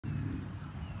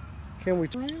Can we?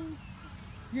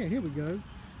 Yeah, here we go.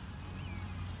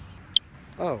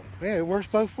 Oh, yeah, it works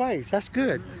both ways. That's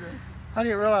good. I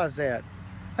didn't realize that.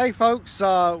 Hey, folks,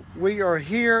 we are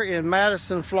here in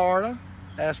Madison, Florida,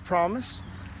 as promised.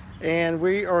 And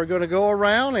we are going to go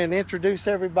around and introduce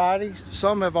everybody.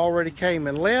 Some have already came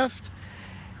and left.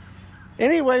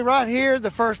 Anyway, right here,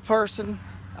 the first person,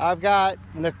 I've got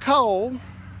Nicole.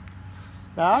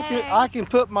 Now, hey. I can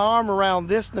put my arm around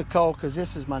this Nicole because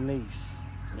this is my niece.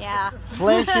 Yeah.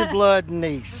 Flesh and blood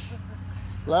niece.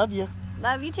 Love you.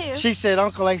 Love you too. She said,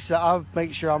 Uncle Asa, I'll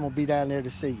make sure I'm going to be down there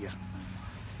to see you.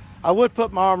 I would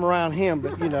put my arm around him,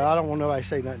 but, you know, I don't want nobody to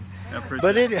say nothing.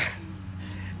 But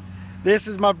this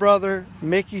is my brother,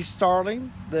 Mickey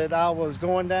Starling, that I was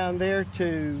going down there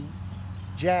to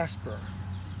Jasper,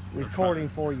 recording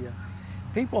for you.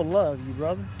 People love you,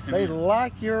 brother. They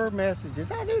like your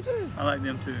messages. I do too. I like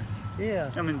them too. Yeah.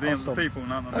 I mean, them people,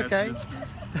 not my messages.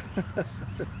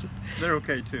 They're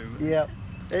okay too. Yep.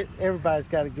 Everybody's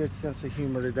got a good sense of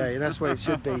humor today, and that's what it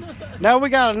should be. Now we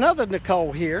got another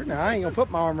Nicole here. Now I ain't gonna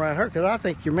put my arm around her because I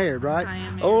think you're married, right? I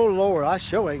am married. Oh Lord, I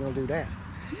sure ain't gonna do that.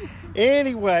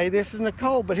 Anyway, this is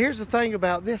Nicole, but here's the thing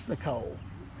about this Nicole.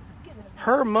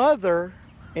 Her mother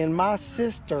and my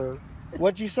sister,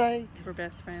 what'd you say? We're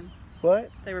best friends.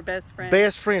 What? They were best friends.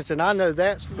 Best friends, and I know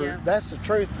that's the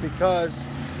truth, because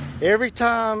every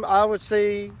time I would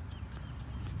see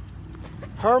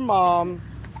her mom,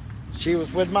 she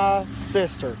was with my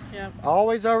sister. Yep.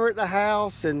 Always over at the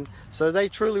house, and so they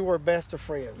truly were best of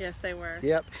friends. Yes, they were.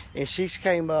 Yep. And she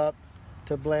came up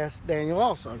to bless Danielle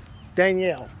also.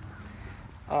 Danielle.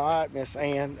 All right, Miss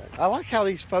Ann. I like how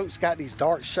these folks got these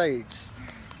dark shades.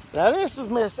 Now this is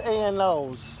Miss Ann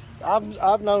Knowles.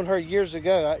 I've known her years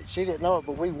ago. She didn't know it,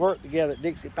 but we worked together at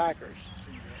Dixie Packers.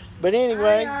 But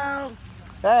anyway,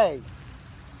 hey,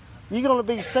 you're going to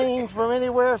be seen from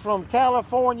anywhere from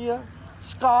California,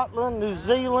 Scotland, New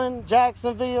Zealand,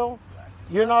 Jacksonville.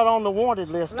 You're not on the wanted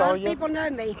list, are you? A lot of people know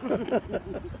me.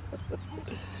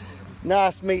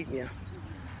 Nice meeting you.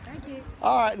 Thank you.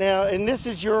 All right, now, and this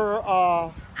is your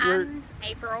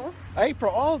April.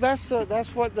 April. Oh, that's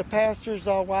what the pastor's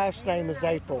wife's name is,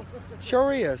 April.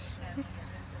 Sure is.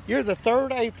 You're the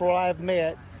third April I've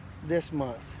met this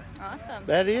month. Awesome.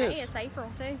 That is. Hey, it's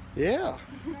April too. Yeah.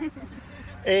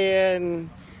 And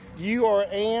you are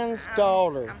Ann's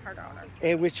daughter. I'm her daughter.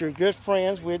 And which you're good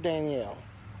friends with Danielle.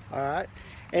 All right.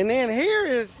 And then here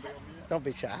is, don't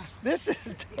be shy. This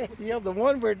is Danielle, the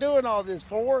one we're doing all this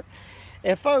for.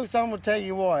 And folks, I'm gonna tell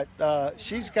you what,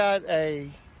 she's got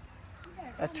a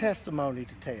testimony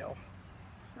to tell.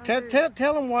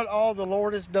 Tell them what all the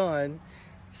Lord has done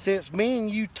since me and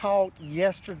you talked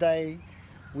yesterday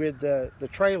with the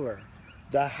trailer,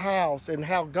 the house, and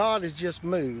how God has just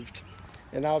moved.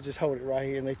 And I'll just hold it right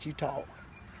here and let you talk.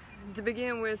 To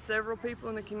begin with, several people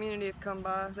in the community have come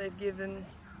by. They've given,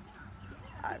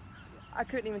 I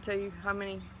couldn't even tell you how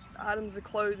many items of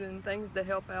clothing, things to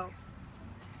help out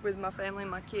with my family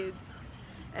and my kids.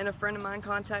 And a friend of mine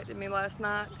contacted me last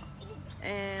night,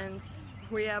 and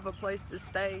we have a place to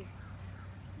stay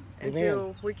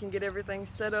until we can get everything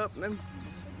set up. And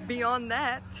beyond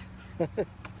that,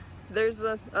 there's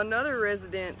another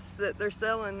residence that they're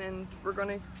selling, and we're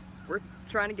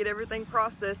trying to get everything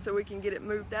processed so we can get it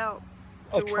moved out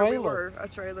to where we were. A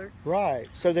trailer. Right.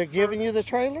 So they're giving you the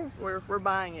trailer? We're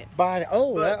buying it. Buying it.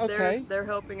 Oh, but okay. They're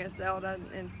helping us out,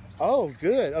 and oh,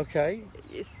 good. Okay.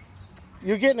 It's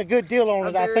you're getting a good deal on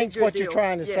it, I think is what you're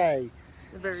trying to say.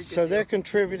 A very good so deal. They're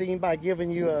contributing by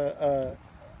giving you a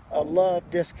love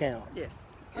discount.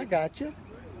 Yes. I got you.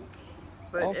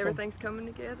 But awesome. Everything's coming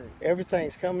together.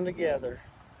 Everything's coming together.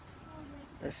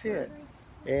 That's it.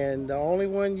 And the only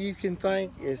one you can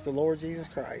thank is the Lord Jesus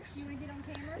Christ.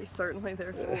 He's certainly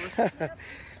there for us.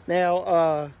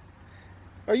 Now,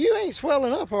 you ain't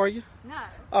swelling up, are you?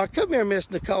 No. Come here, Miss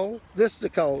Nicole. This is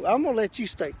Nicole. I'm going to let you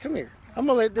stay. Come here. I'm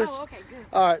going to let this. Oh, okay, good.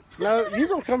 All right. No, you're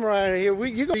going to come around here.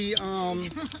 You're going to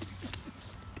be,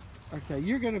 okay,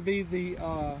 you're going to be the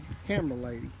camera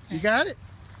lady. You got it?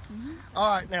 Mm-hmm.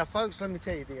 All right. Now, folks, let me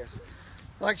tell you this.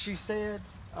 Like she said,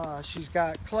 she's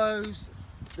got clothes.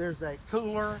 There's a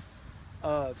cooler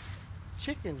of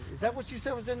chicken. Is that what you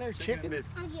said was in there? Chicken?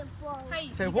 Hey,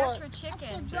 say you what? got your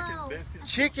chicken.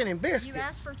 Chicken and biscuits. You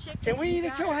asked for chicken. Can we eat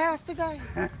at your house today?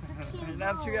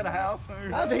 Now that you got a house,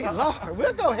 I mean, Lord,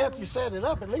 we'll go help you set it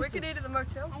up. At least we can eat at the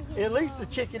motel. At least the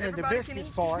chicken and the Everybody biscuits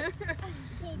can part.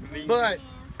 But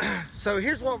so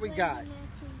here's what we got.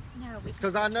 No,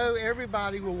 because I know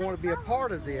everybody will want to be a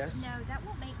part of this. No, that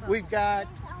won't make We've got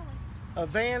a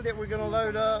van that we're going to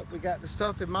load up. We got the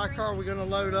stuff in my car we're going to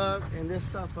load up, and this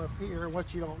stuff up here.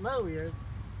 What you don't know is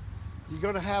you're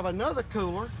going to have another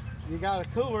cooler you got a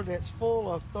cooler that's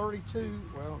full of 32,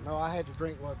 well, no, I had to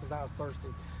drink one because I was thirsty.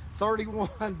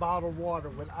 31 bottled water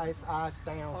with ice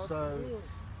down, so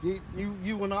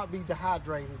you will not be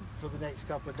dehydrated for the next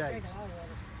couple of days.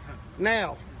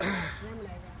 Now,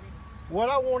 what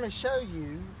I want to show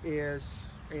you is,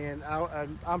 and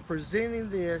I'm presenting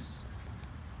this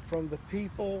from the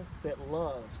people that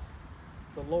love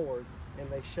the Lord, and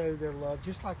they show their love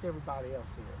just like everybody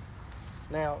else is.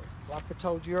 Now, like I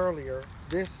told you earlier,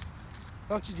 this,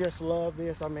 don't you just love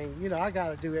this? I mean, you know, I got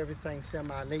to do everything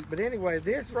semi-neat. But anyway,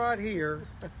 this right here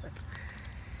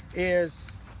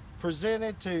is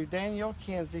presented to Danielle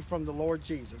Kinsey from the Lord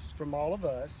Jesus, from all of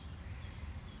us.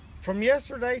 From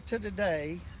yesterday to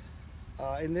today,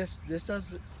 and this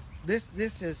is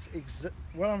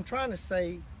what I'm trying to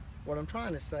say. What I'm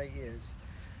trying to say is,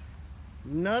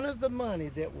 none of the money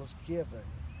that was given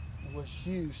was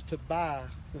used to buy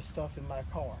the stuff in my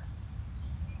car.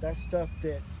 That's stuff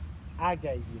that I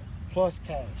gave you, plus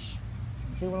cash.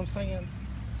 See what I'm saying?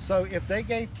 So if they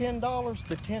gave $10,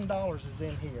 the $10 is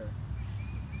in here.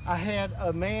 I had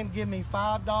a man give me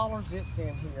 $5, it's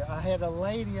in here. I had a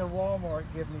lady in Walmart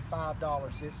give me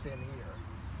 $5, it's in here.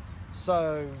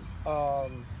 So,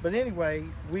 but anyway,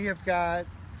 we have got,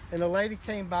 and a lady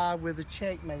came by with a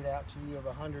check made out to you of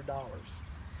 $100.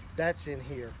 That's in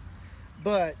here.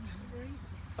 But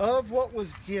of what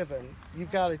was given,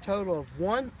 you've got a total of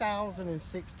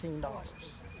 $1,016.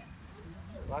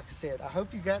 Like I said, I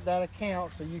hope you got that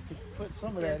account so you could put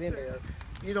some of that in there.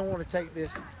 You don't want to take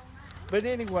this. But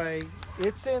anyway,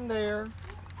 it's in there.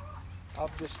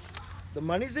 The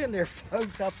money's in there,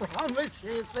 folks. I promise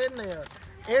you it's in there.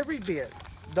 Every bit.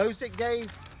 Those that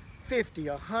gave 50,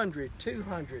 100,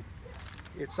 200,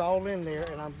 it's all in there,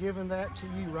 and I'm giving that to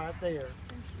you right there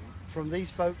from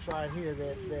these folks right here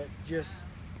that just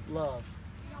love.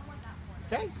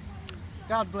 Okay?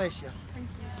 God bless you. Thank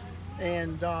you.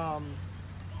 And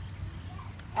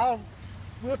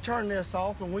we'll turn this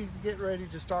off and we can get ready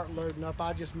to start loading up.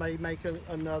 I just may make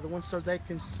another one so they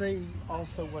can see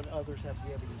also what others have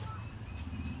given you.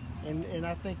 And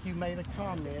I think you made a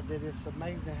comment that it's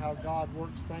amazing how God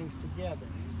works things together.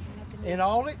 And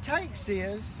all it takes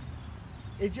is,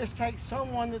 it just takes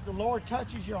someone that the Lord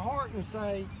touches your heart and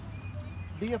say,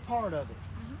 be a part of it.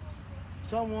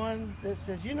 Someone that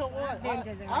says, you know what,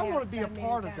 I want to be a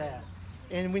part of that.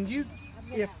 And when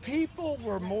if people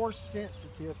were more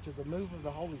sensitive to the move of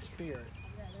the Holy Spirit,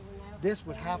 this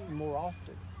would happen more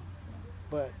often.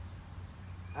 But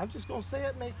I'm just going to say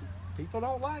it, Mickey. People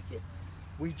don't like it.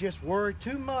 We just worry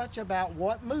too much about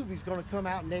what movie's going to come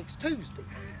out next Tuesday.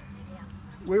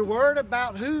 We're worried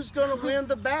about who's going to win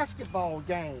the basketball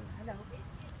game.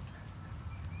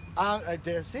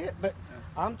 That's it. But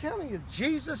I'm telling you,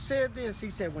 Jesus said this.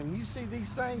 He said, when you see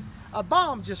these things, a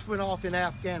bomb just went off in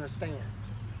Afghanistan.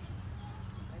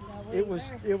 It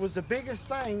was the biggest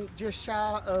thing just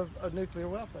shy of a nuclear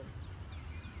weapon.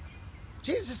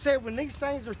 Jesus said when these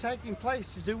things are taking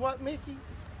place, to do what, Mickey?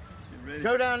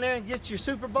 Go down there and get your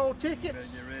Super Bowl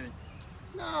tickets? Get ready.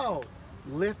 No.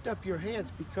 Lift up your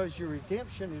heads because your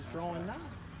redemption is drawing nigh.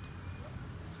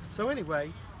 So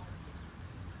anyway,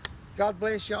 God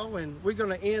bless y'all, and we're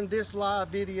going to end this live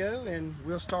video and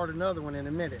we'll start another one in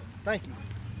a minute. Thank you.